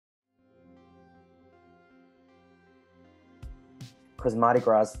because Mardi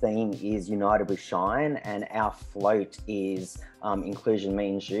Gras theme is United We Shine, and our float is Inclusion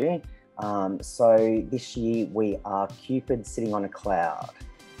Means You. So this year we are Cupid sitting on a cloud.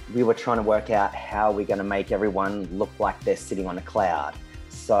 We were trying to work out how we're going to make everyone look like they're sitting on a cloud.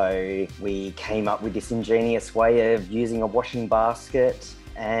 So we came up with this ingenious way of using a washing basket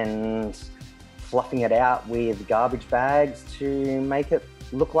and fluffing it out with garbage bags to make it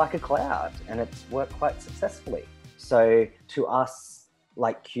look like a cloud, and it's worked quite successfully. So to us,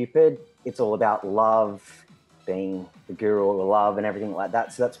 like Cupid, it's all about love, being the guru of love and everything like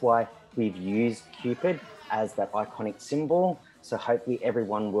that. So that's why we've used Cupid as that iconic symbol. So hopefully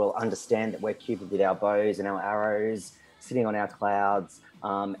everyone will understand that we're Cupid with our bows and our arrows, sitting on our clouds,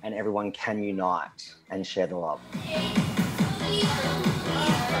 and everyone can unite and share the love.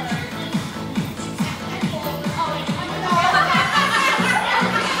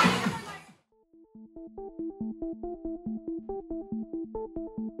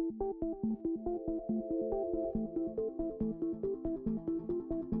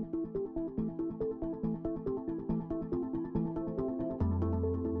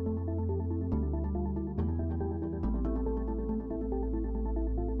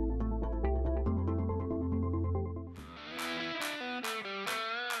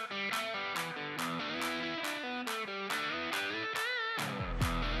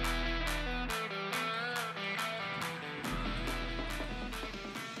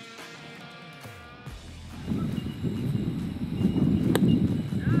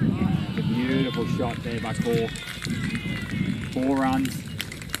 Beautiful shot there by Cork. 4 runs.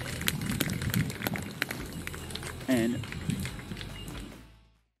 And the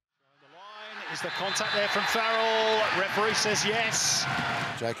line is the contact there from Farrell. Referee says yes.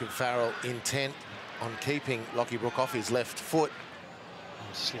 Jacob Farrell intent on keeping Lockie Brook off his left foot.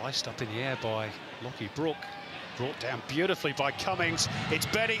 Sliced up in the air by Lockie Brook. Brought down beautifully by Cummings. It's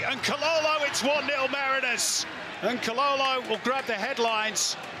Benny and Kalolo. It's 1-0 Mariners. And Kalolo will grab the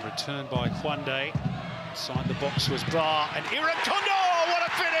headlines. Returned by Kwande. Inside the box was Bar and Irakondo. What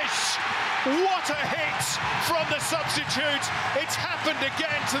a finish! What a hit from the substitute. It's happened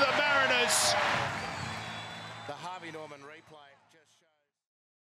again to the Mariners. The Harvey Norman replay.